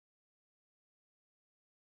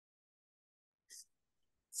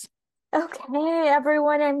Okay,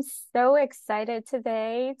 everyone, I'm so excited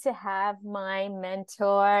today to have my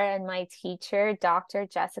mentor and my teacher, Dr.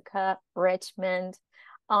 Jessica Richmond,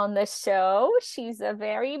 on the show. She's a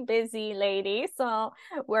very busy lady, so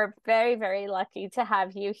we're very, very lucky to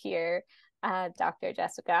have you here, Dr.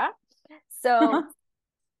 Jessica. So,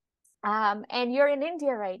 and you're in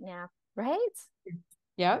India right now, right?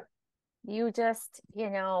 Yep. You just,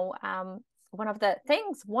 one of the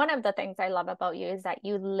things I love about you is that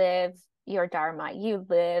you live your dharma. You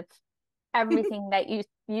live everything that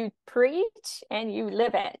you preach and you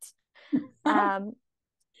live it. Um,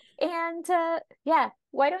 and yeah,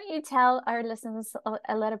 why don't you tell our listeners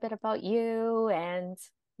a little bit about you and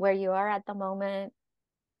where you are at the moment?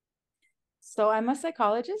 So I'm a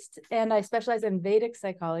psychologist and I specialize in Vedic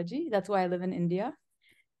psychology. That's why I live in India.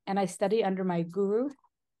 And I study under my guru.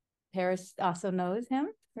 Paris also knows him,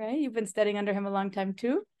 right? You've been studying under him a long time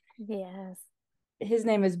too. Yes. His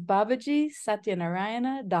name is Babaji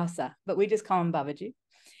Satyanarayana Dasa, but we just call him Babaji.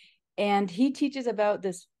 And he teaches about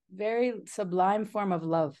this very sublime form of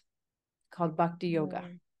love called Bhakti Yoga.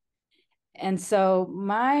 Mm. And so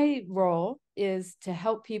my role is to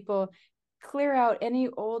help people clear out any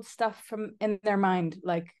old stuff from in their mind,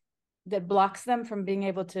 like that blocks them from being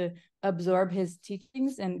able to absorb his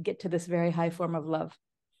teachings and get to this very high form of love.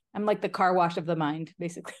 I'm like the car wash of the mind,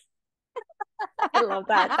 basically. I love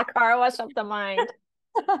that. The car wash of the mind.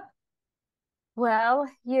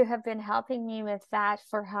 Well, you have been helping me with that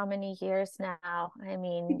for how many years now? I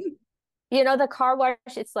mean, the car wash,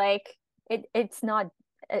 it's like it's not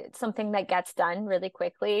it's something that gets done really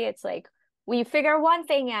quickly. It's like we figure one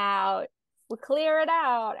thing out, we clear it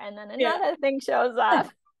out, and then Yeah. another thing shows up.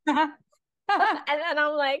 And then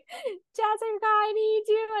I'm like, Jessica, I need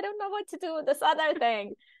you. I don't know what to do with this other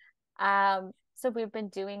thing. So we've been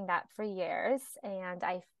doing that for years, and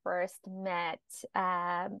I first met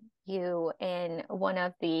you in one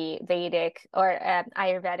of the Vedic or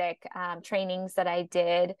Ayurvedic trainings that I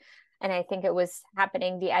did, and I think it was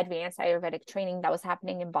happening the advanced Ayurvedic training that was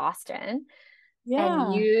happening in Boston. And Yeah.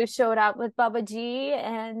 you showed up with Babaji,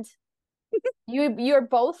 and you're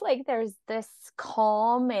both like there's this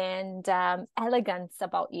calm and elegance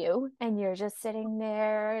about you, and you're just sitting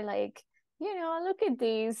there like, look at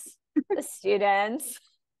these the students.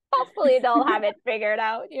 Hopefully they'll have it figured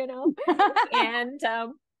out. And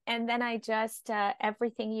and then I just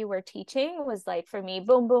everything you were teaching was like for me,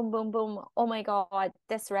 boom, boom, boom, boom. Oh my God,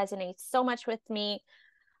 this resonates so much with me.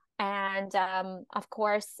 And of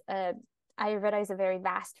course, Ayurveda is a very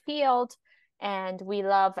vast field, and we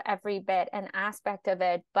love every bit and aspect of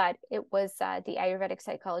it. But it was the Ayurvedic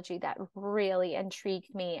psychology that really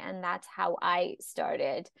intrigued me, and that's how I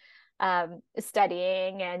started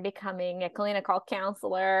studying and becoming a clinical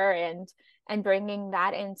counselor and bringing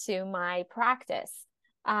that into my practice.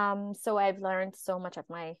 So I've learned so much of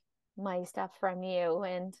my stuff from you,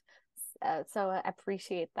 and so I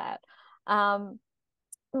appreciate that.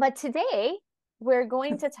 But today we're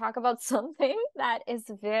going to talk about something that is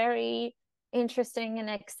very interesting and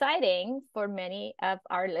exciting for many of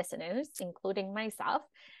our listeners, including myself,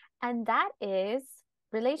 and that is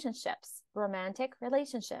relationships, romantic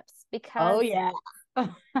relationships, Oh because yeah.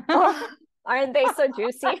 oh, aren't they so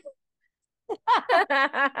juicy?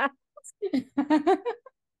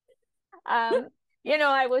 um,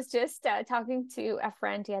 I was just talking to a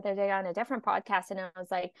friend the other day on a different podcast, and I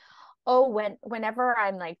was like, oh, whenever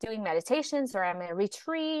I'm like doing meditations or I'm in a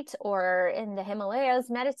retreat or in the Himalayas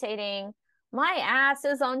meditating, my ass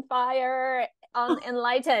is on fire,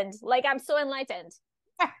 enlightened. Like I'm so enlightened.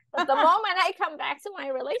 But the moment I come back to my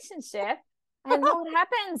relationship, I know what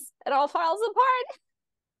happens. It all falls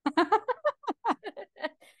apart.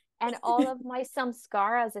 And all of my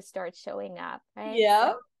samskaras start showing up, right?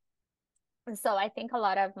 Yeah. So I think a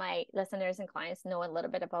lot of my listeners and clients know a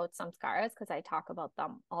little bit about samskaras because I talk about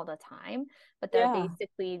them all the time. But they're Yeah.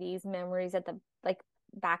 basically these memories at the like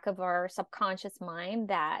back of our subconscious mind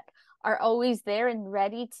that are always there and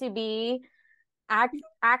ready to be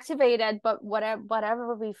activated. But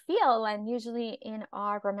whatever we feel, and usually in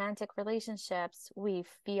our romantic relationships, we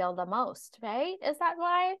feel the most, right? Is that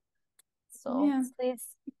why? So Yeah. please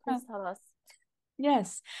tell us.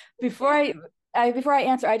 Yes. Before I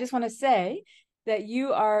answer, I just want to say that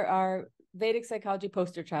you are our Vedic psychology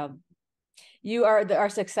poster child. You are our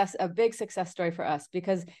a big success story for us,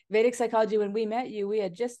 because Vedic psychology, when we met you, we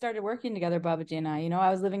had just started working together, Babaji and I. I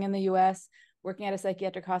was living in the US, working at a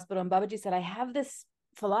psychiatric hospital, and Babaji said, I have this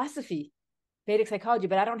philosophy, Vedic psychology,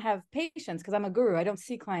 but I don't have patients because I'm a guru. I don't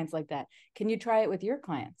see clients like that. Can you try it with your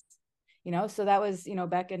clients? So that was,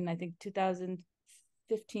 back in, I think,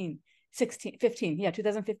 2015.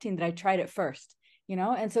 2015 that I tried it first, you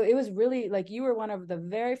know? And so it was really like, you were one of the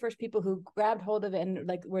very first people who grabbed hold of it and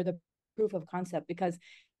like were the proof of concept, because,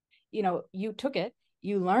 you know, you took it,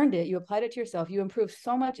 you learned it, you applied it to yourself, you improved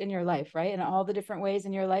so much in your life, right? In all the different ways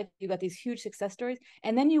in your life, you got these huge success stories.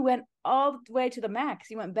 And then you went all the way to the max.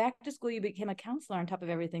 You went back to school, you became a counselor on top of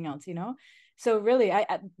everything else, you know? So really,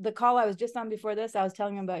 the call I was just on before this, I was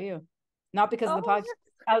telling him about you, not because of the Oh, podcast.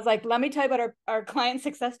 I was like, let me tell you about our client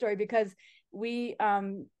success story, because we,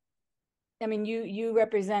 I mean, you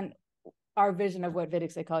represent our vision of what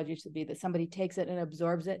Vedic psychology should be, that somebody takes it and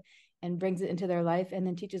absorbs it and brings it into their life and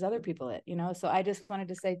then teaches other people it, you know? So I just wanted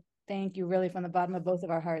to say thank you really from the bottom of both of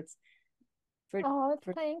our hearts for, oh,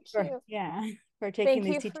 thank you. yeah, for taking Thank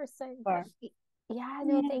these you teachings for saying that. far. Yeah,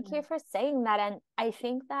 no, thank Yeah. you for saying that. And I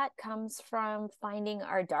think that comes from finding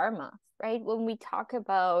our dharma, right? When we talk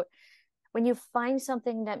about when you find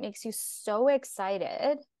something that makes you so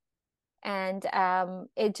excited, and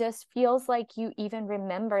it just feels like you even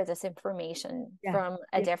remember this information Yeah. from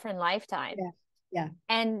a Yeah. different lifetime, Yeah. Yeah.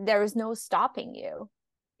 and there's no stopping you.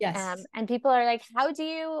 Yes. And people are like, how do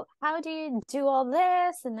you do all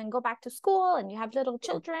this and then go back to school and you have little Yeah.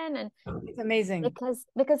 children? And It's amazing. because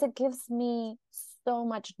it gives me so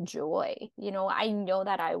much joy. I know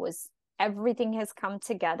that everything has come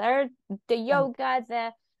together, the Yeah. yoga,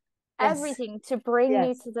 the Yes. everything, to bring me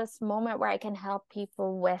Yes. to this moment where I can help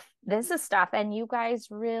people with this stuff. And you guys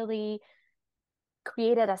really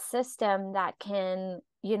created a system that can,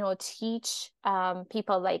 teach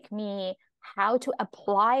people like me how to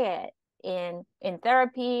apply it in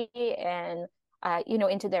therapy and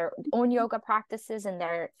into their own yoga practices and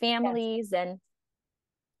their Yes. families. And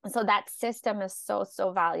so that system is so,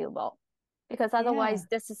 so valuable, because Yeah. otherwise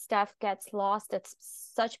this stuff gets lost. It's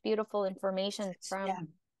such beautiful information Yeah.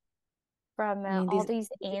 from I mean, all these, these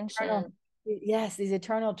these eternal, ancient. yes, these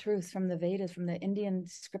eternal truths from the Vedas, from the Indian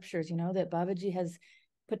scriptures, you know, that Babaji has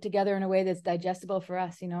put together in a way that's digestible for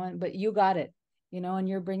us, you know, but you got it, you know, and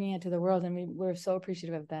you're bringing it to the world. And we're so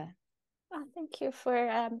appreciative of that. Oh, thank you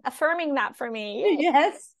for affirming that for me. Yay.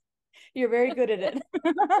 Yes, you're very good at it.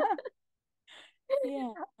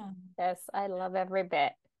 Yeah. Yes, I love every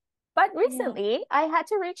bit. But Yeah. recently, I had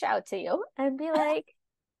to reach out to you and be like,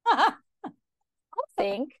 I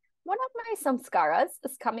think one of my samskaras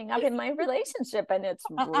is coming up in my relationship, and it's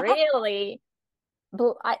really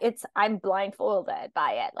I'm blindfolded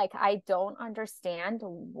by it. Like, I don't understand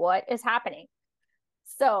what is happening.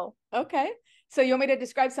 So, Okay. So you want me to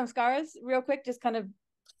describe some scars real quick? Just kind of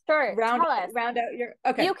sure, round tell us. round out your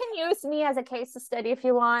okay. You can use me as a case study if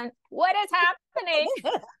you want. What is happening?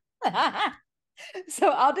 So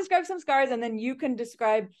I'll describe some scars, and then you can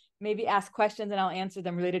describe, maybe ask questions and I'll answer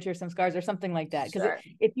them related to your some scars or something like that. Because Sure.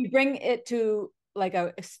 if you bring it to like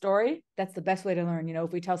a story, that's the best way to learn. You know,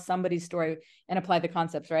 if we tell somebody's story and apply the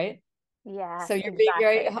concepts, right? Yes, So you're being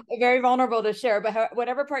very, exactly. very vulnerable to share, but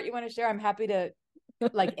whatever part you want to share, I'm happy to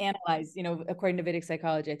like analyze, you know, according to Vedic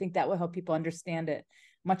psychology. I think that will help people understand it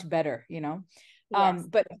much better, you know. Yes.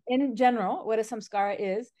 But in general, what a samskara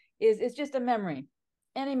is it's just a memory,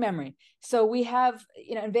 any memory. So we have,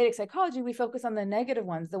 you know, in Vedic psychology, we focus on the negative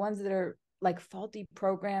ones, the ones that are like faulty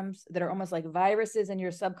programs that are almost like viruses in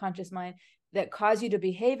your subconscious mind that cause you to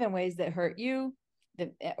behave in ways that hurt you,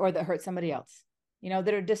 or that hurt somebody else, you know,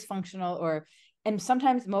 that are dysfunctional, or and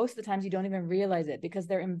sometimes, most of the times, you don't even realize it because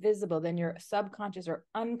they're invisible in your subconscious or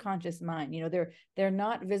unconscious mind. You know, they're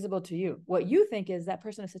not visible to you. What you think is, that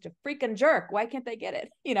person is such a freaking jerk, why can't they get it,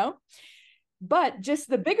 you know? But just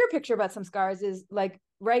the bigger picture about some scars is, like,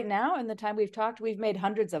 right now, in the time we've talked, we've made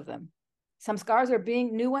hundreds of them. Some scars are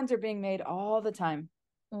being, new ones are being made all the time.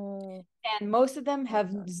 Mm, And most of them have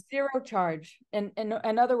awesome. zero charge. And in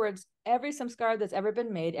other words, every some scar that's ever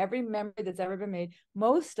been made, every memory that's ever been made,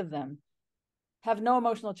 most of them have no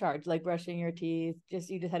emotional charge, like brushing your teeth, just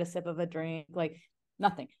you just had a sip of a drink, like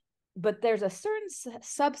nothing. But there's a certain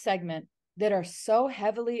sub segment that are so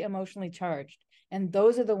heavily emotionally charged, and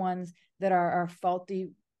those are the ones that are our faulty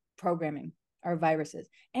programming, our viruses.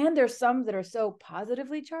 And there's some that are so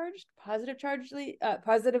positively charged,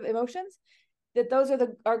 positive emotions, that those are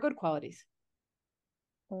our good qualities.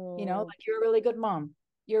 You know, Mm, like, you're a really good mom,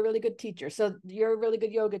 you're a really good teacher, so you're a really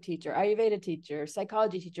good yoga teacher, Ayurveda teacher,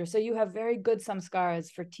 psychology teacher, so you have very good samskaras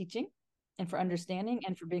for teaching and for understanding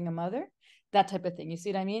and for being a mother, that type of thing. You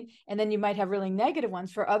see what I mean? And then you might have really negative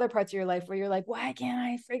ones for other parts of your life where you're like, why can't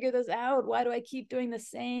I figure this out? Why do I keep doing the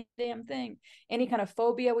same damn thing? Any kind of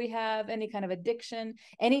phobia we have, any kind of addiction,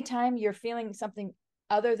 anytime you're feeling something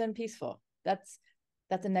other than peaceful, that's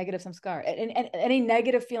a negative samskara. And any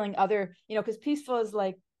negative feeling other, you know, because peaceful is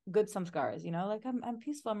like good samskaras, you know, like I'm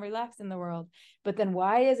peaceful, I'm relaxed in the world. But then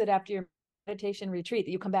why is it after you're meditation retreat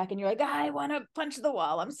that you come back and you're like, I want to punch the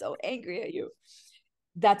wall. I'm so angry at you.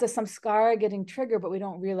 That's a samskara getting triggered, but we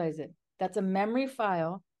don't realize it. That's a memory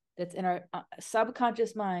file that's in our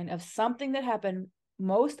subconscious mind of something that happened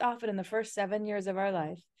most often in the first 7 years of our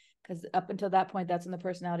life, because up until that point, that's when the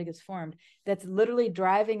personality gets formed. That's literally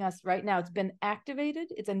driving us right now. It's been activated,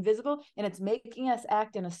 it's invisible, and it's making us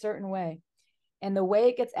act in a certain way. And the way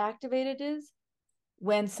it gets activated is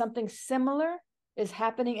when something similar is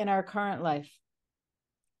happening in our current life.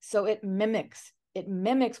 So it mimics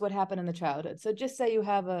what happened in the childhood. So just say you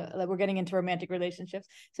have we're getting into romantic relationships.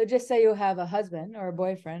 So just say you have a husband or a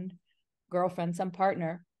boyfriend, girlfriend, some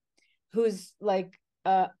partner who's like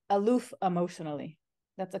aloof emotionally.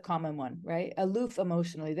 That's a common one, right? Aloof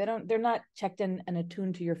emotionally. They're not checked in and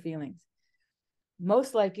attuned to your feelings.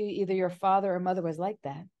 Most likely either your father or mother was like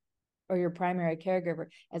that, or your primary caregiver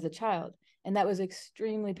as a child. And that was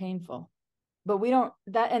extremely painful. But we don't,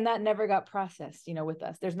 that never got processed, with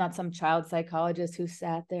us. There's not some child psychologist who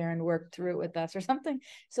sat there and worked through it with us or something.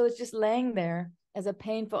 So it's just laying there as a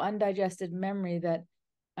painful, undigested memory that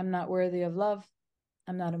I'm not worthy of love.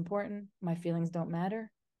 I'm not important. My feelings don't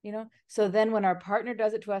matter, So then when our partner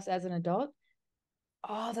does it to us as an adult,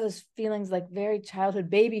 all those feelings, like very childhood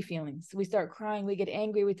baby feelings, we start crying, we get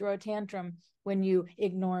angry, we throw a tantrum when you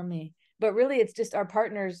ignore me. But really, it's just our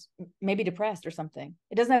partner's maybe depressed or something.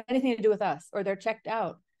 It doesn't have anything to do with us, or they're checked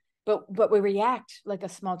out. But we react like a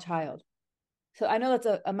small child. So I know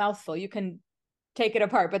that's a mouthful. You can take it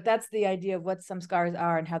apart, but that's the idea of what samskaras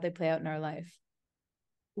are and how they play out in our life.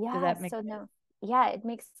 Does Yeah, that make so sense? no. Yeah, it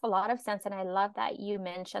makes a lot of sense. And I love that you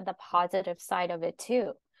mentioned the positive side of it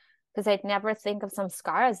too, because I'd never think of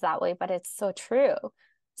samskaras that way, but it's so true.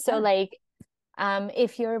 So Yeah. like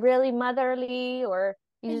if you're really motherly, or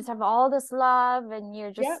you just have all this love and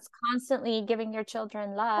you're Yeah. just constantly giving your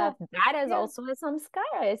children Yeah. love, that is Yeah. also a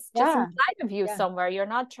samskara. It's just Yeah. inside of you Yeah. somewhere. You're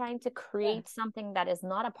not trying to Yeah. create something that is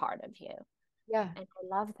not a part of you. Yeah. And I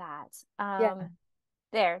love that.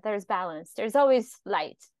 Yeah. There's balance. There's always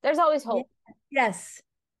light. There's always Yeah. hope. Yes.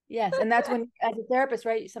 Yes. And that's when, as a therapist,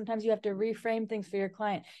 right, sometimes you have to reframe things for your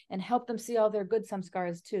client and help them see all their good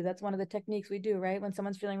samskaras too. That's one of the techniques we do, right? When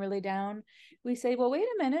someone's feeling really down, we say, well, wait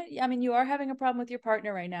a minute. I mean, you are having a problem with your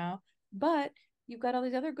partner right now, but you've got all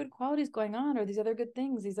these other good qualities going on, or these other good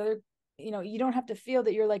things, these other, you don't have to feel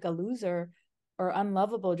that you're like a loser or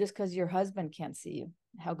unlovable just because your husband can't see you,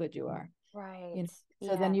 how good you are. Right.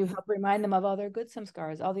 So then you Yes. help remind them of all their good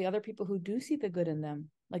samskaras, all the other people who do see the good in them,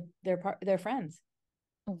 like their friends,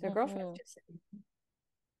 their girlfriends. Hmm. Just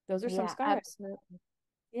those are Yeah, samskaras. absolutely.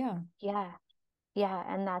 Yeah, Yeah. Yeah.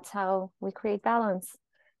 And that's how we create balance.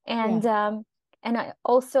 yeah, And I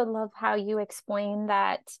also love how you explain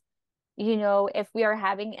that, if we are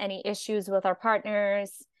having any issues with our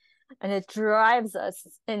partners, and it drives us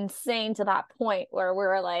insane to that point where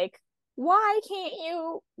we're like, why can't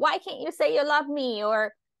you say you love me,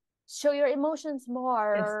 or show your emotions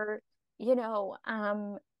more, yes, or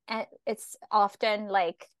and it's often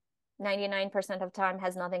like 99% of time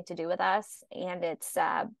has nothing to do with us,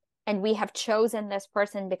 and we have chosen this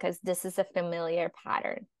person because this is a familiar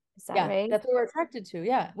pattern. Is that yeah. right? That's what we're attracted to.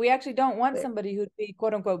 Yeah, we actually don't want somebody who'd be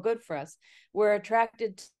quote unquote good for us. We're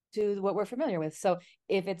attracted to what we're familiar with. So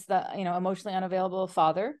if it's the emotionally unavailable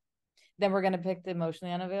father, then we're going to pick the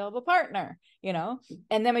emotionally unavailable partner,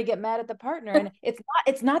 and then we get mad at the partner. And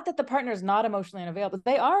it's not that the partner is not emotionally unavailable.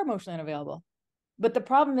 They are emotionally unavailable. But the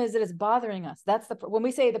problem is that it's bothering us. That's when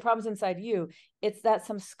we say the problem's inside you, it's that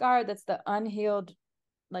samskar, that's the unhealed,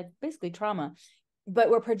 like basically trauma.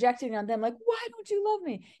 But we're projecting on them like, why don't you love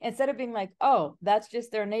me? Instead of being like, oh, that's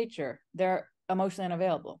just their nature. They're emotionally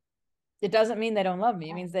unavailable. It doesn't mean they don't love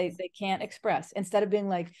me. It means they can't express. Instead of being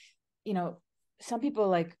like, some people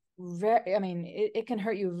like very, I mean, it can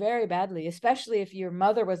hurt you very badly, especially if your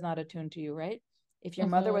mother was not attuned to you, right? If your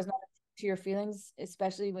mother Mm-hmm. was not attuned to your feelings,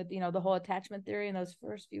 especially with, the whole attachment theory in those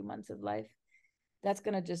first few months of life, that's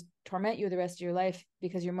going to just torment you the rest of your life,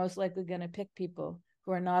 because you're most likely going to pick people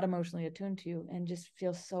who are not emotionally attuned to you and just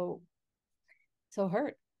feel so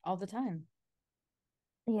hurt all the time.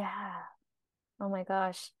 Yeah. Oh my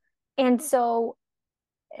gosh. And so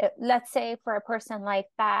let's say for a person like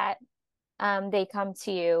that, they come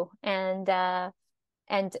to you, and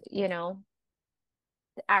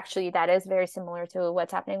actually that is very similar to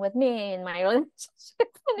what's happening with me in my relationship.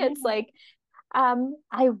 And it's Yeah. like,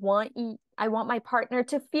 I want my partner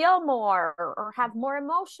to feel more, or have more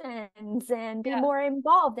emotions and be Yeah. more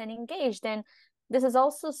involved and engaged. And this is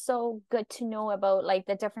also so good to know about like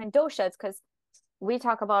the different doshas, because we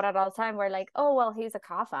talk about it all the time. We're like, oh well, he's a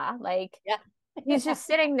kapha, like Yeah. He's just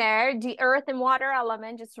sitting there, the earth and water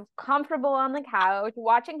element, just comfortable on the couch,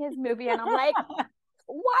 watching his movie. And I'm like,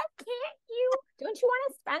 why can't you? Don't you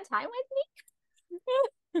want to spend time with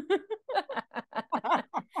me?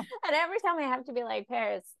 And every time I have to be like,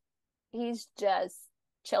 Paris, he's just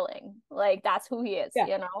chilling. Like that's who he is, Yeah,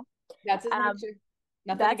 you know? that's his Um, nature.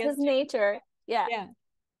 Nothing that's his against you. nature. Yeah. Yeah.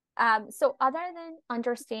 So other than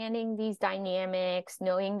understanding these dynamics,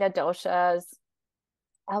 knowing the doshas,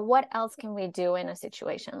 what else can we do in a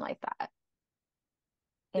situation like that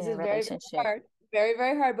in This a is very, very relationship? hard. Very,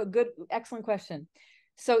 very hard, but good, excellent question.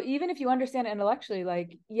 So even if you understand it intellectually,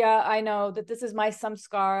 like, yeah, I know that this is my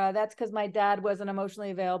samskara. That's because my dad wasn't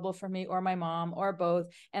emotionally available for me or my mom or both,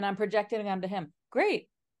 and I'm projecting it onto him. Great.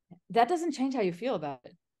 That doesn't change how you feel about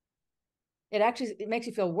it. It makes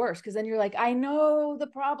you feel worse because then you're like, I know the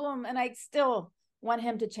problem and I still want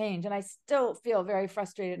him to change and I still feel very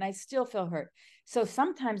frustrated and I still feel hurt. So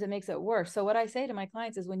sometimes it makes it worse. So what I say to my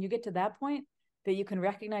clients is when you get to that point that you can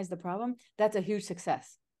recognize the problem, that's a huge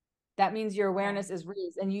success. That means your awareness is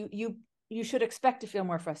raised and you should expect to feel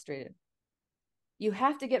more frustrated. You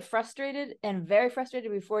have to get frustrated and very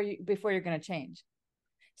frustrated before you're going to change.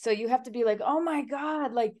 So you have to be like, oh my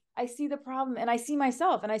God, like I see the problem and I see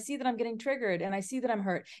myself and I see that I'm getting triggered and I see that I'm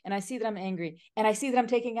hurt and I see that I'm angry and I see that I'm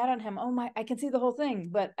taking out on him. Oh my, I can see the whole thing,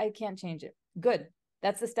 but I can't change it. Good.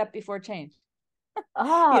 That's the step before change.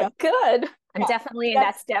 Oh, good. I'm Yeah. definitely in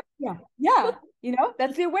That's, that step. yeah.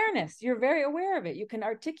 That's the awareness. You're very aware of it. You can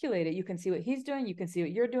articulate it. You can see what he's doing. You can see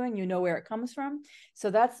what you're doing. You know where it comes from. So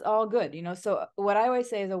that's all good. So what I always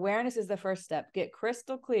say is awareness is the first step. Get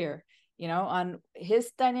crystal clear, on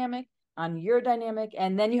his dynamic, on your dynamic,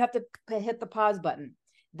 and then you have to hit the pause button.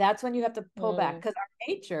 That's when you have to pull back because our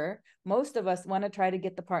nature, most of us want to try to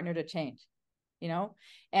get the partner to change,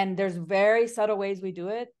 and there's very subtle ways we do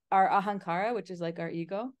it. Our ahankara, which is like our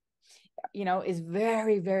ego, is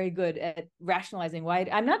very, very good at rationalizing why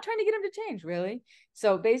I'm not trying to get him to change, really.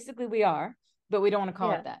 So basically we are, but we don't want to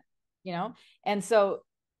call it that, And so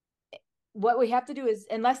what we have to do is,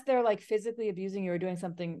 unless they're like physically abusing you or doing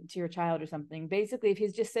something to your child or something, basically, if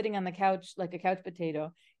he's just sitting on the couch like a couch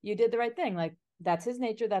potato, you did the right thing. Like that's his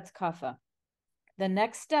nature, that's kapha. The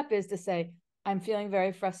next step is to say, I'm feeling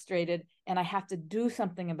very frustrated and I have to do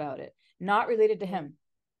something about it, not related to him,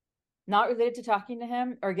 not related to talking to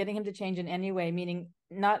him or getting him to change in any way, meaning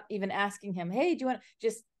not even asking him, hey, do you want to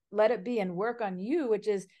just let it be and work on you, which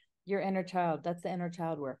is your inner child. That's the inner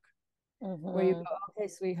child work. Where you go, okay,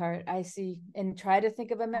 sweetheart, I see, and try to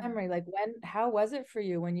think of a memory. Like how was it for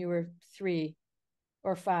you when you were 3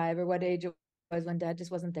 or 5 or what age it was when dad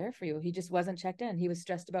just wasn't there for you? He just wasn't checked in. He was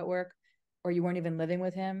stressed about work, or you weren't even living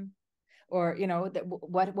with him, or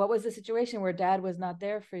what was the situation where dad was not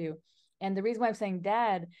there for you? And the reason why I'm saying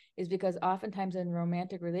dad is because oftentimes in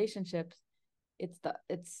romantic relationships, it's the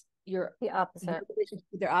opposite.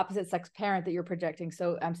 their opposite sex parent that you're projecting.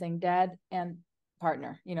 So I'm saying dad and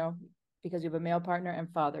partner, because you have a male partner and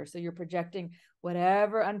father. So you're projecting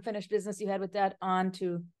whatever unfinished business you had with dad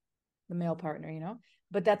onto the male partner,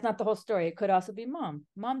 but that's not the whole story. It could also be mom.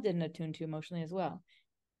 Mom didn't attune to emotionally as well.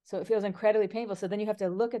 So it feels incredibly painful. So then you have to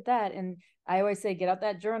look at that. And I always say, get out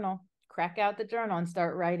that journal, crack out the journal and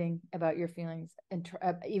start writing about your feelings. And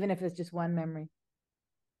even if it's just one memory,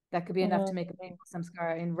 that could be enough to make a painful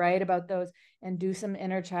samskara, and write about those and do some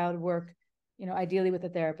inner child work, ideally with a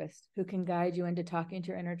therapist who can guide you into talking to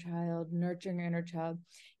your inner child, nurturing your inner child.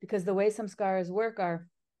 Because the way samskaras work are,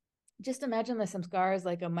 just imagine the samskaras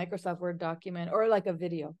like a Microsoft Word document or like a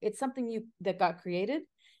video. It's something that got created,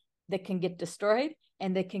 that can get destroyed,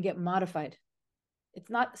 and that can get modified. It's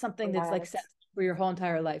not something that's like set for your whole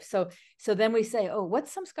entire life. So then we say, oh, what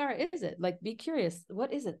samskara is it? Like, be curious.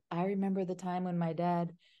 What is it? I remember the time when my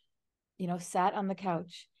dad, sat on the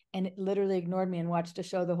couch and it literally ignored me and watched a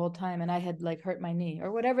show the whole time, and I had like hurt my knee,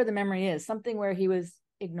 or whatever the memory is, something where he was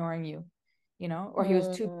ignoring you, or he was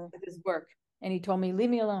too busy with his work and he told me,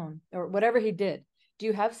 leave me alone, or whatever he did. Do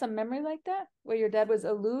you have some memory like that where your dad was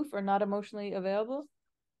aloof or not emotionally available?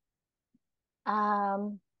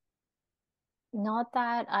 Not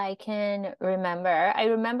that I can remember. I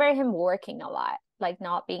remember him working a lot, like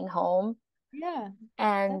not being home. Yeah.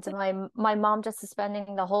 And my mom just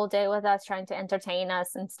spending the whole day with us, trying to entertain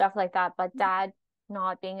us and stuff like that. But dad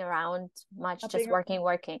not being around much, just working.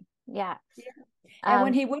 Yeah. And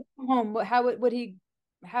when he would come home, how would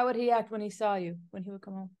he act when he saw you when he would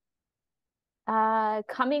come home?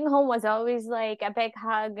 Coming home was always like a big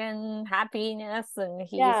hug and happiness, and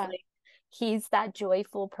he's that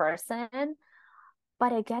joyful person.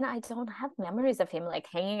 But again, I don't have memories of him like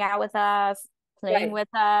hanging out with us, playing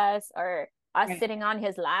with us, or us sitting on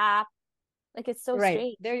his lap. Like, it's so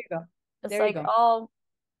strange. There you go. It's There you like, go. oh,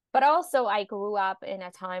 but also I grew up in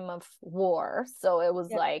a time of war. So it was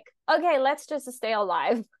Yeah. like, okay, let's just stay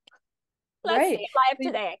alive. Let's stay Right. alive So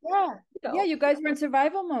today. yeah. Yeah, So you guys were in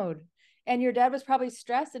survival mode. And your dad was probably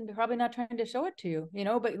stressed and probably not trying to show it to you, you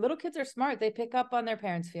know, but little kids are smart. They pick up on their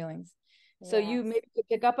parents' feelings. So you yes. maybe could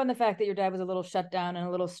pick up on the fact that your dad was a little shut down and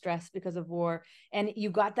a little stressed because of war. And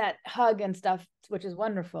you got that hug and stuff, which is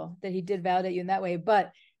wonderful that he did validate you in that way.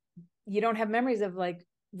 But you don't have memories of like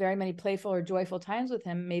very many playful or joyful times with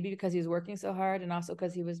him, maybe because he was working so hard and also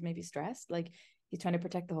because he was maybe stressed. Like he's trying to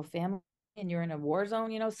protect the whole family and you're in a war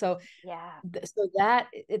zone, you know? So Yeah. so that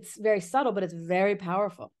it's very subtle, but it's very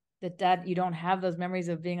powerful that you don't have those memories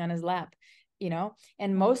of being on his lap, you know.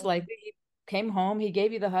 And most Mhm. likely he came home, he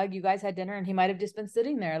gave you the hug, you guys had dinner, and he might have just been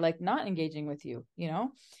sitting there like not engaging with you, you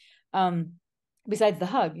know. um Besides the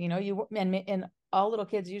hug, you know, you and all little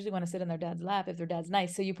kids usually want to sit in their dad's lap if their dad's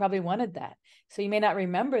nice, so you probably wanted that. So you may not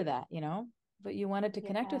remember that, you know, but you wanted to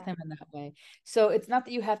connect with Yeah. him in that way. So it's not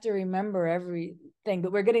that you have to remember everything,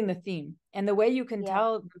 but we're getting the theme. And the way you can Yeah.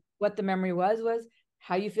 tell what the memory was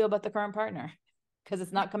how you feel about the current partner, because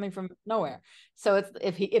it's not coming from nowhere. So it's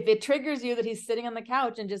if it triggers you that he's sitting on the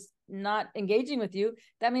couch and just not engaging with you,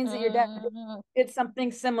 that means that your dad Mhm. did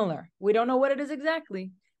something similar. We don't know what it is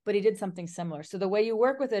exactly, but he did something similar. So the way you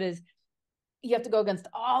work with it is you have to go against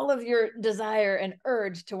all of your desire and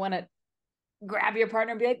urge to want to grab your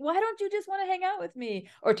partner and be like, why don't you just want to hang out with me?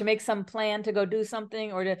 Or to make some plan to go do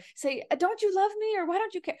something, or to say, don't you love me? Or why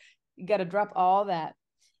don't you care? You got to drop all that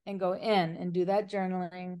and go in and do that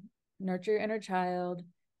journaling, nurture your inner child,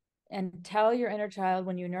 and tell your inner child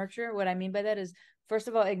when you nurture. What I mean by that is, first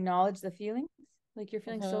of all, acknowledge the feelings. Like you're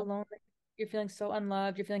feeling so Mhm. lonely, you're feeling so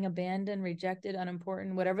unloved, you're feeling abandoned, rejected,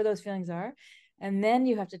 unimportant, whatever those feelings are. And then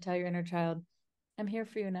you have to tell your inner child, I'm here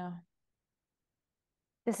for you now.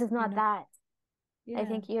 This is You not know? that. I Yeah.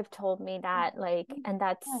 think you have told me Yeah. that, like, and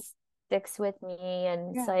that Yeah. sticks with me.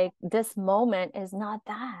 And it's Yeah. like, this moment is not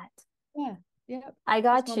that. Yeah. Yeah. I This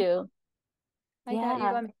got moment, you. I got you.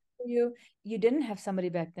 Yeah. I'm here for you. You didn't have somebody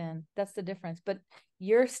back then. That's the difference. But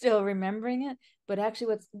you're still remembering it. But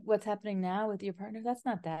actually, what's happening now with your partner, that's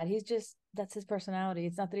not that. He's just that's his personality.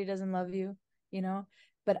 It's not that he doesn't love you, you know.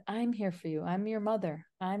 But I'm here for you. I'm your mother.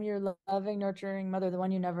 I'm your loving, nurturing mother, the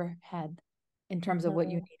one you never had in terms of what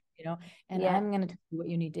you Mhm. need, you know. And Yeah. I'm gonna tell you what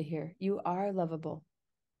you need to hear. You are lovable.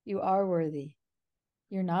 You are worthy.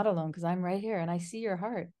 You're not alone because I'm right here and I see your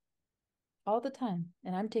heart all the time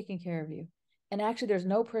and I'm taking care of you. And actually, there's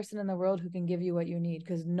no person in the world who can give you what you need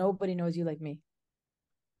because nobody knows you like me.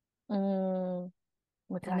 Mm. Oh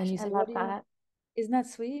my And then gosh, you I say, love what do you, that. isn't that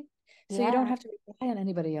sweet? So you don't Yeah. have to rely on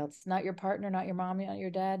anybody else, not your partner, not your mom, not your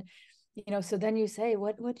dad. You know, so then you say,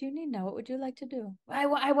 what do you need now? What would you like to do? I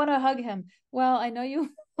want to hug him. Well, I know you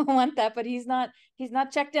want that, but he's not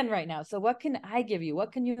checked in right now. So what can I give you?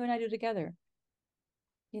 What can you and I do together?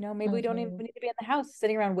 You know, maybe we don't even Mhm. need to be in the house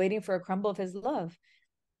sitting around waiting for a crumble of his love.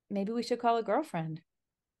 Maybe we should call a girlfriend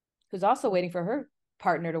who's also waiting for her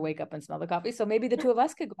partner to wake up and smell the coffee. So maybe the two of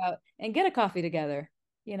us could go out and get a coffee together,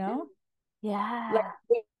 you know? Like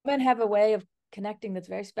Yeah. women have a way of connecting that's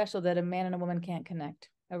very special that a man and a woman can't connect.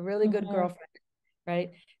 A really good Mhm. girlfriend,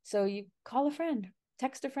 right? So you call a friend,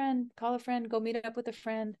 text a friend, call a friend, go meet up with a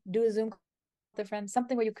friend, do a Zoom call with a friend,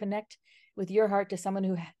 something where you connect with your heart to someone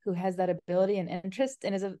who has that ability and interest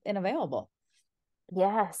and is available.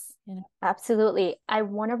 Yes, You know? absolutely. I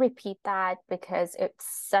want to repeat that because it's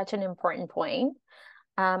such an important point.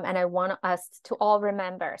 And I want us to all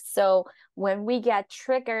remember. So when we get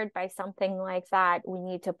triggered by something like that, we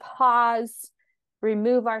need to pause,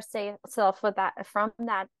 remove ourselves with that from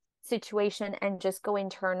that situation, and just go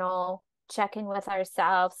internal, check in with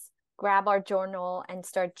ourselves, grab our journal, and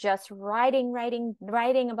start just writing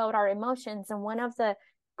about our emotions. And one of the Yeah.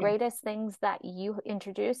 greatest things that you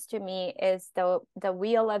introduced to me is the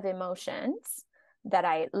wheel of emotions that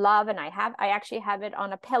I love, and I actually have it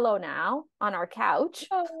on a pillow now on our couch.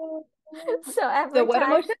 Oh. So The every what time,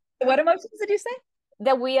 emotion? What emotions did you say?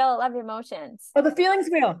 the wheel of emotions. Oh, the feelings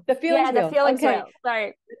wheel. The Yeah, feelings the wheel. feelings Okay. wheel.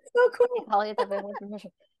 Sorry, So I cool. call it the wheel of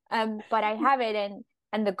emotion. But I have it,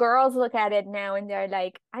 and the girls look at it now and they're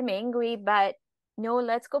like, I'm angry, but no,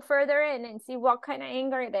 let's go further in and see what kind of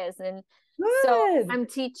anger it is. And so Good. I'm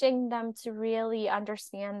teaching them to really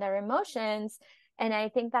understand their emotions. And I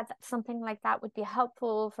think that something like that would be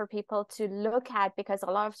helpful for people to look at, because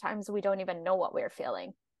a lot of times we don't even know what we're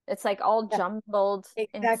feeling. It's like all Yeah, jumbled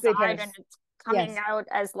exactly, inside, and Paris. it's coming Yes. out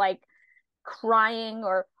as like crying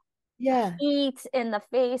or Yeah. heat in the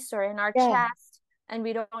face or in our Yeah. chest, and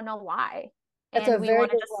we don't know why. That's And a we very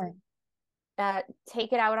want to good just point.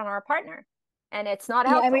 take it out on our partner, and it's not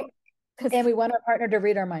Yeah, I mean, helpful. And we want our partner to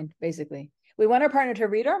read our mind, basically. We want our partner to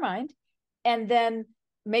read our mind and then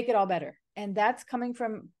make it all better. And that's coming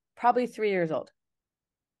from probably 3 years old.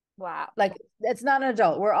 Wow. Like, it's not an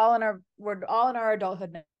adult. We're all in our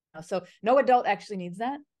adulthood now. So no adult actually needs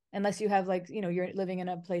that, unless you have, like, you're living in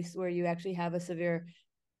a place where you actually have a severe,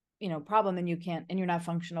 problem, and you're not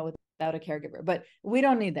functional without a caregiver. But we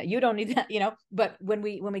don't need that. You don't need that, but when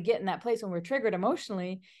we get in that place, when we're triggered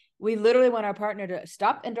emotionally, we literally want our partner to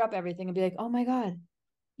stop and drop everything and be like, oh my God,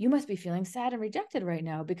 you must be feeling sad and rejected right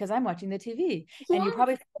now because I'm watching the TV. And you Yes.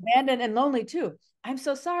 probably feel abandoned and lonely too. I'm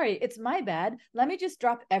so sorry. It's my bad. Let me just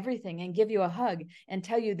drop everything and give you a hug and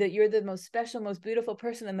tell you that you're the most special, most beautiful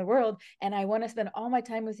person in the world. And I want to spend all my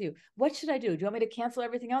time with you. What should I do? Do you want me to cancel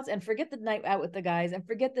everything else and forget the night out with the guys and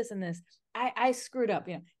forget this and this? I screwed up.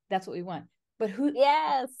 That's what we want. But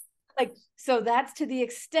Yes. so that's to the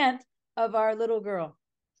extent of our little girl.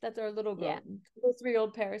 That's our little girl. Yeah. Little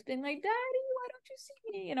 3-year-old Paris being like, Daddy, why don't you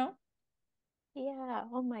see me? Yeah.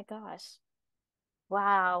 Oh my gosh.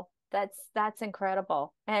 Wow. That's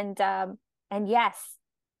incredible. And yes,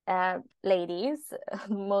 ladies,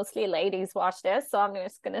 mostly ladies watch this, so I'm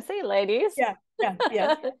just gonna say ladies. Yeah.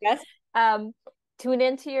 Yes. Yes. um, Tune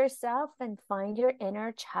into yourself and find your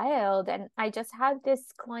inner child. And I just had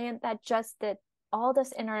this client that just did all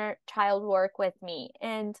this inner child work with me,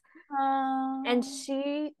 and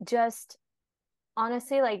she just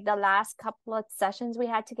honestly, like the last couple of sessions we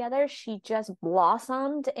had together, she just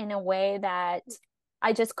blossomed in a way that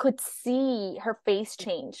I just could see her face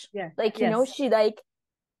change. Yeah. Like, Yes.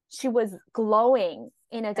 she was glowing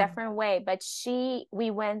in a Yeah. different way. But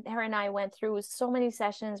her and I went through so many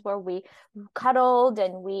sessions where we cuddled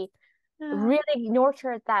and we really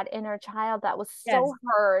nurtured that inner child that was Yes. so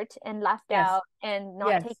hurt and left Yes. out and not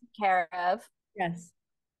Yes. taken care of. Yes.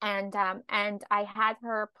 And I had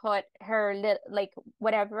her put her like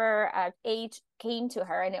whatever age came to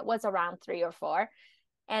her, and it was around 3 or 4,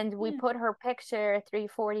 and we Yeah. put her picture,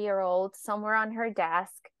 340-year-old, somewhere on her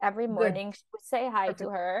desk every Good. morning. She would say hi to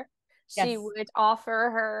Perfect. her. She Yes. would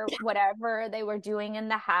offer her whatever they were doing in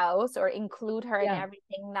the house or include her in Yeah.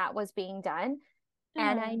 everything that was being done.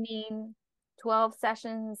 And I Oh. mean, 12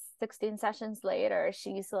 sessions, 16 sessions later,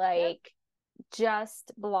 she's Yep. like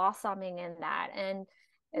just blossoming in that. And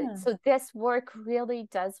Yeah. so this work really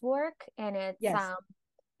does work, and Yes.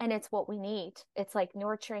 it's what we need. It's like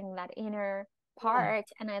nurturing that inner Yeah. part.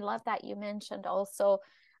 And I love that you mentioned also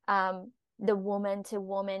the woman to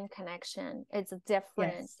woman connection. It's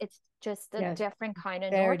different. Yes. It's just a Yes. different kind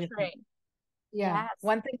of Very different. nurturing. Yeah.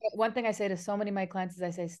 Yes. One thing I say to so many of my clients is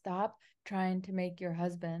I say, stop trying to make your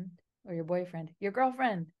husband or your boyfriend your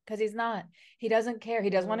girlfriend, because he's not. He doesn't care. He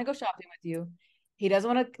doesn't want to go shopping with you. He doesn't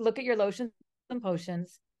want to look at your lotions and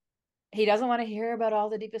potions. He doesn't want to hear about all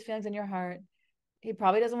the deepest feelings in your heart. He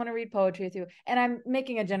probably doesn't want to read poetry with you. And I'm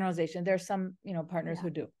making a generalization. There's some, partners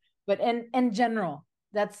who do. But in general,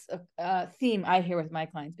 that's a theme I hear with my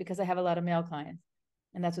clients, because I have a lot of male clients.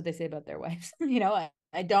 And that's what they say about their wives.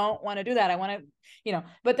 I don't want to do that. I want to,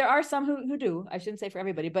 but there are some who do. I shouldn't say for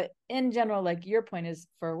everybody, but in general, like your point is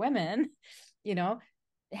for women,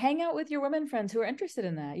 hang out with your women friends who are interested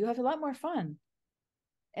in that. You have a lot more fun.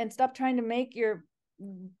 And stop trying to make your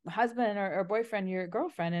husband or boyfriend your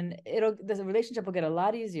girlfriend, and the relationship will get a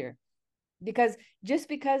lot easier. Because just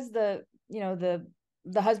because the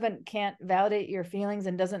husband can't validate your feelings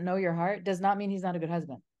and doesn't know your heart does not mean he's not a good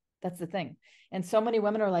husband. That's the thing. And so many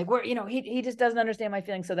women are like, he just doesn't understand my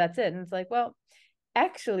feelings, so that's it. And it's like, well,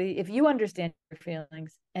 actually, if you understand your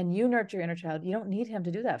feelings and you nurture your inner child, you don't need him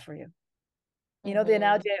to do that for you. The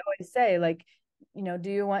analogy I always say, like, do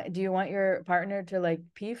you want your partner to like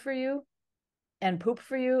pee for you and poop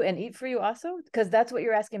for you and eat for you also? Because that's what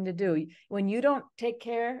you're asking him to do. When you don't take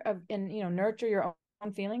care of and nurture your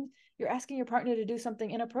own feelings, you're asking your partner to do something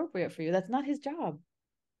inappropriate for you. That's not his job.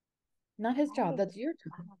 Not his job. That's your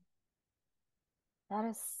job. That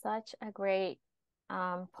is such a great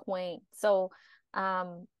point. So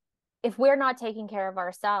if we're not taking care of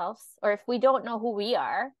ourselves, or if we don't know who we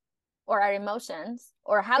are or our emotions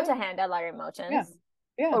or how to handle our emotions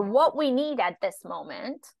or what we need at this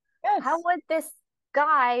moment, how would this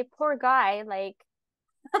poor guy, like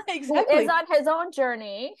exactly, who is on his own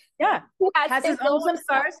journey, who has his own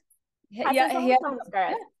samskaras,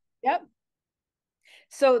 yep.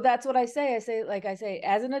 So that's what I say. I say,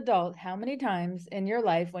 as an adult, how many times in your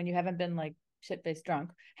life when you haven't been like shit-faced drunk,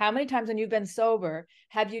 how many times when you've been sober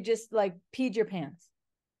have you just like peed your pants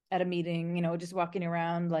at a meeting, just walking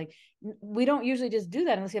around? Like, we don't usually just do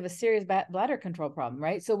that unless you have a serious bladder control problem,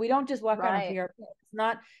 right? So we don't just walk around and pee our pants. It's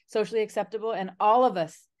not socially acceptable. And all of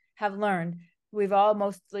us have learned, we've all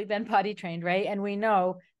mostly been potty trained, right? And we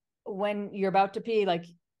know when you're about to pee, like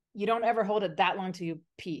you don't ever hold it that long till you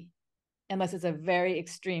pee, unless it's a very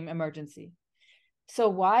extreme emergency. So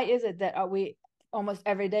why is it that we almost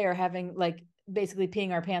every day are having like basically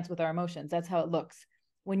peeing our pants with our emotions? That's how it looks.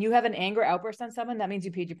 When you have an anger outburst on someone, that means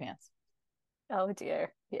you peed your pants. Oh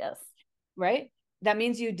dear. Yes. Right? That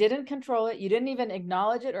means you didn't control it. You didn't even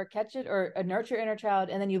acknowledge it or catch it or nurture inner child.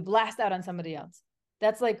 And then you blast out on somebody else.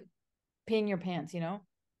 That's like peeing your pants,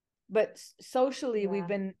 But socially,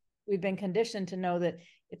 Yeah. we've been conditioned to know that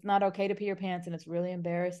it's not okay to pee your pants, and it's really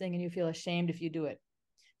embarrassing, and you feel ashamed if you do it.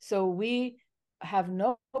 So we have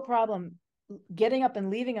no problem getting up and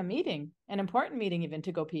leaving a meeting, an important meeting even,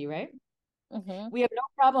 to go pee, right? Mm-hmm. We have no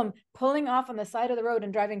problem pulling off on the side of the road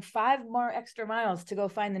and driving 5 more extra miles to go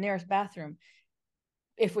find the nearest bathroom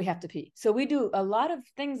if we have to pee. So we do a lot of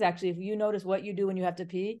things, actually. If you notice what you do when you have to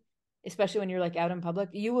pee, especially when you're like out in public,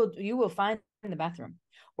 you will find the bathroom.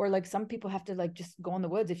 Or like some people have to like just go in the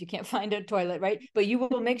woods if you can't find a toilet, right? But you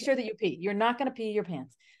will make sure that you pee. You're not going to pee your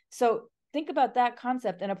pants. So think about that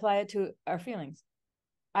concept and apply it to our feelings.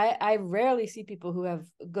 I rarely see people who have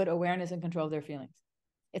good awareness and control of their feelings.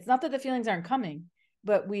 It's not that the feelings aren't coming,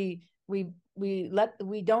 but we're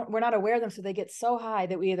not aware of them, so they get so high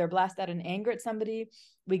that we either blast out in anger at somebody,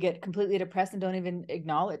 we get completely depressed and don't even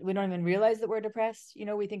acknowledge, we don't even realize that we're depressed.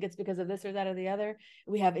 We think it's because of this or that or the other.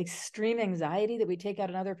 We have extreme anxiety that we take out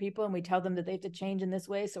on other people, and we tell them that they have to change in this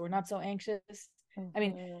way so we're not so anxious. Mm-hmm. I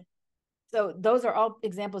mean, so those are all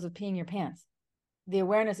examples of peeing your pants. The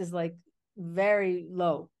awareness is like very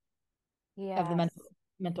low of the Yes.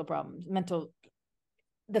 mental problems,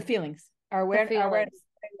 the feelings. Our The awareness feelings. is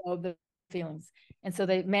very low of the feelings, and so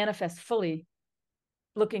they manifest fully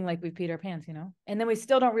looking like we peed our pants, and then we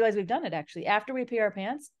still don't realize we've done it. Actually, after we pee our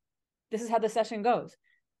pants, this is how the session goes.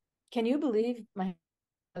 Can you believe my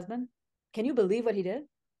husband? Can you believe what he did?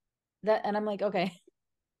 That, and I'm like, okay.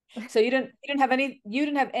 So you didn't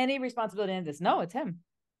have any responsibility in this. No, it's him.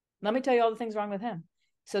 Let me tell you all the things wrong with him.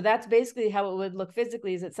 So that's basically how it would look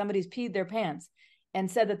physically, is that somebody's peed their pants and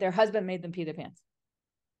said that their husband made them pee their pants.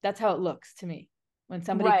 That's how it looks to me when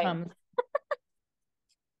somebody Right. comes.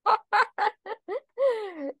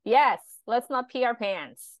 Yes. Let's not pee our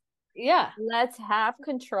pants. Yeah. Let's have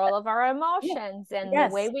control of our Yeah. emotions. And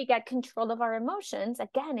the way Yes. we get control of our emotions,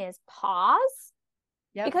 again, is pause,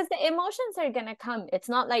 Yep. because the emotions are going to come. It's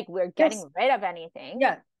not like we're Yes. getting rid of anything.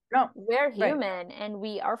 Yeah. No. We're Right. human and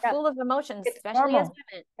we are Yeah. full of emotions, It's especially as normal.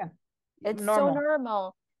 women. Yeah. It's so Normal.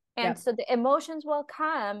 normal. Yeah. And so the emotions will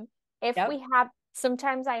come if we Yep. have,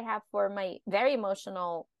 sometimes I have, for my very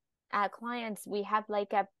emotional clients, we have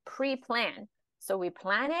like a pre-plan. So we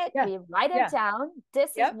plan it, Yeah. we write it Yeah. down.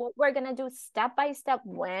 This is Yep. what we're going to do step by step.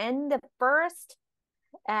 When the first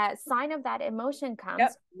sign of that emotion comes,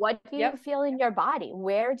 Yep. what do you Yep. feel in your body?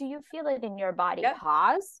 Where do you feel it in your body? Yep.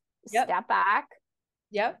 Pause, Yep. step back,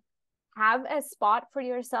 Yep. have a spot for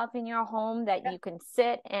yourself in your home that Yep. you can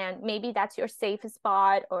sit, and maybe that's your safe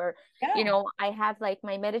spot. Or Yeah. I have like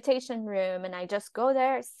my meditation room, and I just go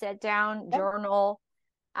there, sit down, Yep. journal,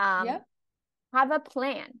 um Yep. have a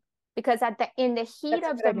plan, because in the heat That's a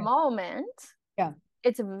of good the idea. moment, Yeah.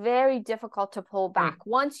 it's very difficult to pull back. Right.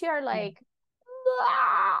 Once you're Yeah. like,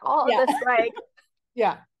 "Ah," all Yeah. this like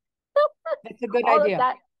Yeah. That's a good all of idea.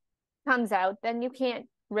 that comes out, then you can't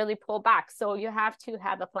really pull back. So you have to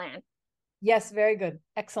have a plan. Yes, very good.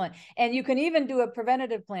 Excellent. And you can even do a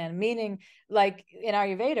preventative plan, meaning like in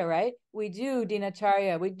Ayurveda, right? We do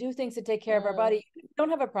dinacharya, we do things to take care of our body. We don't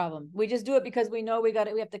have a problem. We just do it because we know we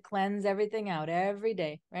have to cleanse everything out every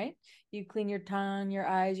day, right? You clean your tongue, your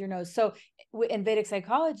eyes, your nose. So in Vedic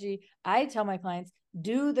psychology, I tell my clients,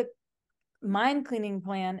 do the mind cleaning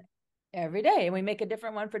plan every day, and we make a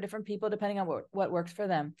different one for different people depending on what works for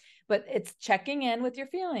them. But it's checking in with your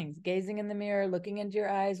feelings, gazing in the mirror, looking into your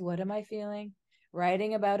eyes. What am I feeling?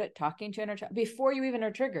 Writing about it, talking to your inner child before you even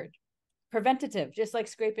are triggered. Preventative, just like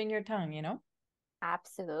scraping your tongue.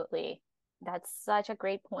 Absolutely. That's such a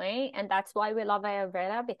great point. And that's why we love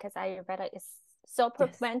Ayurveda, because Ayurveda is so Yes.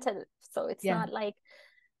 preventative. So it's Yeah. not like,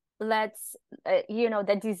 let's,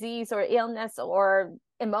 the disease or illness or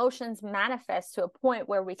emotions manifest to a point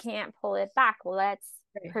where we can't pull it back. Let's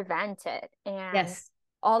prevent it. And Yes.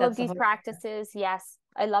 all That's of these practices, yes.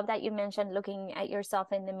 I love that you mentioned looking at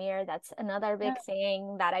yourself in the mirror. That's another big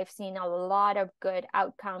thing that I've seen a lot of good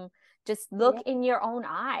outcome. Just look in your own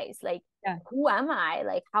eyes. Like, who am I?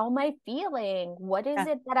 Like, how am I feeling? What is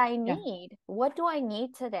it that I need? What do I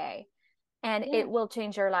need today? And it will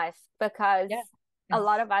change your life, because a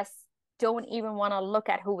lot of us don't even want to look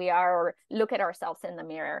at who we are or look at ourselves in the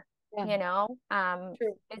mirror. Yeah. you know.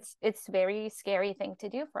 True. It's very scary thing to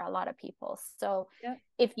do for a lot of people. So Yeah.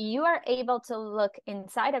 if you are able to look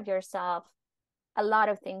inside of yourself, a lot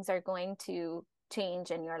of things are going to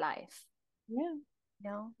change in your life, Yeah. you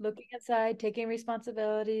know. Looking inside, taking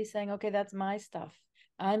responsibility, saying, okay, that's my stuff.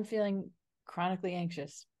 I'm feeling chronically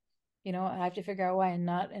anxious. I have to figure out why, and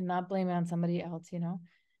not blame it on somebody else,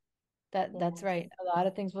 That's Yes. right. A lot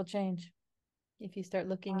of things will change if you start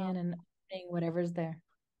looking Wow. in and seeing whatever's there.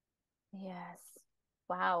 Yes.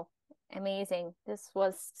 Wow. Amazing. This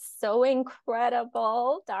was so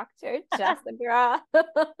incredible, Dr. Jessica.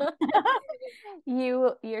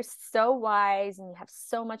 You're so wise and you have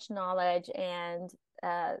so much knowledge, and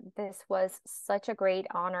this was such a great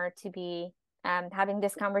honor to be having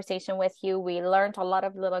this conversation with you. We learned a lot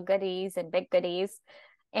of little goodies and big goodies.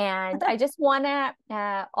 And I just want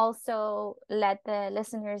to also let the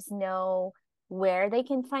listeners know where they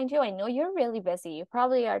can find you. I know you're really busy. You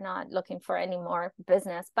probably are not looking for any more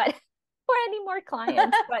business, but for any more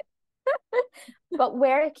clients, but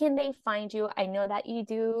where can they find you? I know that you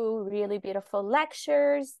do really beautiful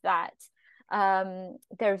lectures that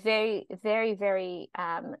they're very, very, very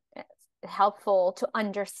helpful to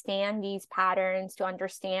understand these patterns, to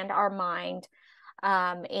understand our mind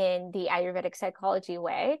in the Ayurvedic psychology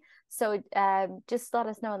way. So just let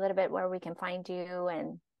us know a little bit where we can find you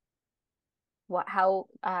and how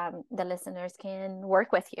the listeners can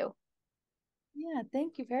work with you. Yeah,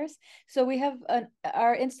 thank you, Paris. So we have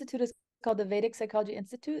our institute is called the Vedic Psychology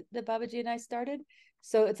Institute that Babaji and I started.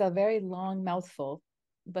 So it's a very long mouthful,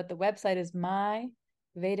 but the website is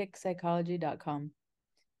myvedicpsychology.com.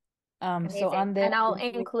 So Amazing. on there, And I'll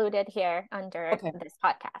include it here under okay. this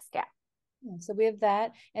podcast. Yeah. Yeah, so we have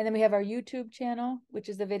that. And then we have our YouTube channel, which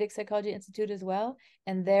is the Vedic Psychology Institute as well.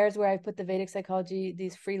 And there's where I put the Vedic Psychology,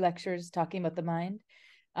 these free lectures talking about the mind.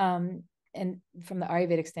 And from the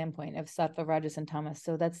Ayurvedic standpoint of Sattva, Rajas, and Tamas.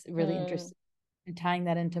 So that's really interesting. And tying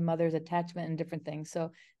that into mother's attachment and different things.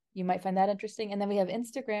 So you might find that interesting. And then we have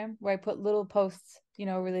Instagram where I put little posts,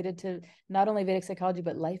 related to not only Vedic psychology,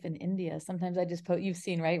 but life in India. Sometimes I just you've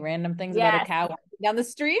seen, right? Random things about a Yes. cow down the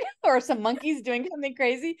street or some monkeys doing something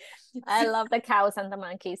crazy. I love the cows and the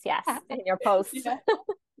monkeys. Yes. In your posts. Yeah.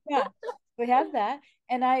 Yeah. We have that.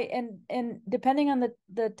 And depending on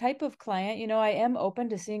the type of client, I am open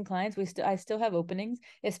to seeing clients. I still have openings,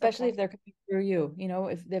 especially Okay. if they're coming through you.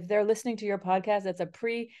 If they're listening to your podcast, that's a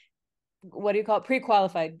what do you call it?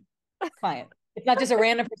 Pre-qualified client. It's not just a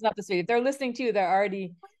random person off the street. If they're listening to you, they're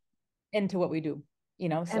already into what we do. So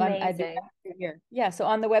I do Amazing. that here. Yeah. So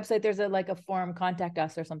on the website, there's a form, contact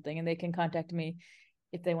us or something, and they can contact me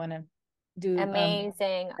if they want to do.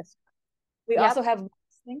 Amazing. We Yep. also have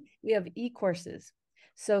e-courses.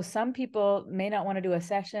 So some people may not want to do a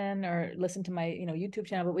session or listen to my YouTube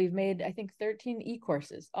channel, but we've made, I think, 13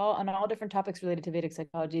 e-courses all on all different topics related to Vedic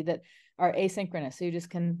psychology that are asynchronous. So you just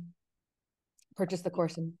can purchase the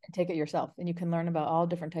course and take it yourself, and you can learn about all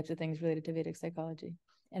different types of things related to Vedic psychology.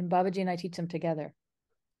 And Babaji and I teach them together.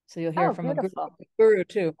 So you'll hear Oh, from beautiful. a guru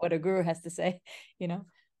too, what a guru has to say,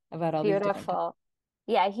 about all these different topics. Beautiful.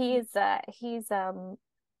 Yeah, he's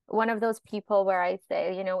one of those people where I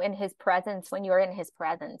say, in his presence, when you're in his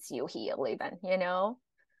presence, you heal even.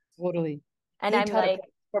 Totally. And He I'm taught like,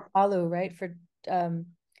 for Palu, right?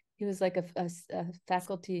 He was like a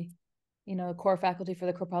faculty, a core faculty for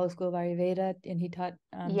the Kripalu School of Ayurveda, and he taught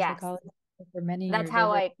yes, psychology for many that's years. It how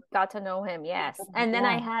was like, I got to know him. Yes. And then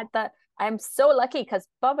yeah, I'm so lucky because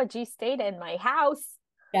Baba G stayed in my house.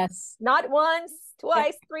 yes, Not once, yeah,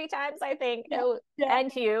 twice, three times, I think. yeah, yeah.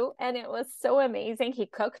 And it was so amazing. He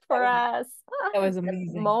cooked for us. That was The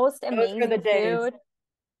amazing. most Those were the amazing days. food.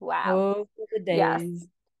 Wow. Those were the Yes. days.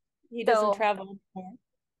 He doesn't So travel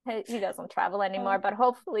anymore. he doesn't travel anymore, but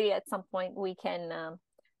hopefully at some point we can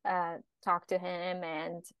talk to him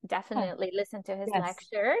and Yeah. definitely listen to his Yes.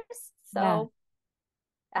 lectures. Yeah. So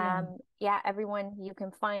Yeah. yeah, everyone, you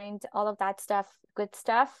can find all of that stuff, good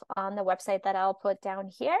stuff on the website that I'll put down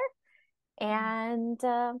here. And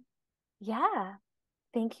yeah,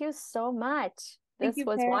 thank you so much. Thank This you,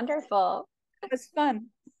 was Paris. wonderful. It was fun.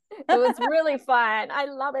 It was really fun. I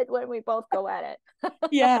love it when we both go at it.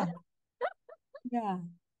 Yeah. Yeah.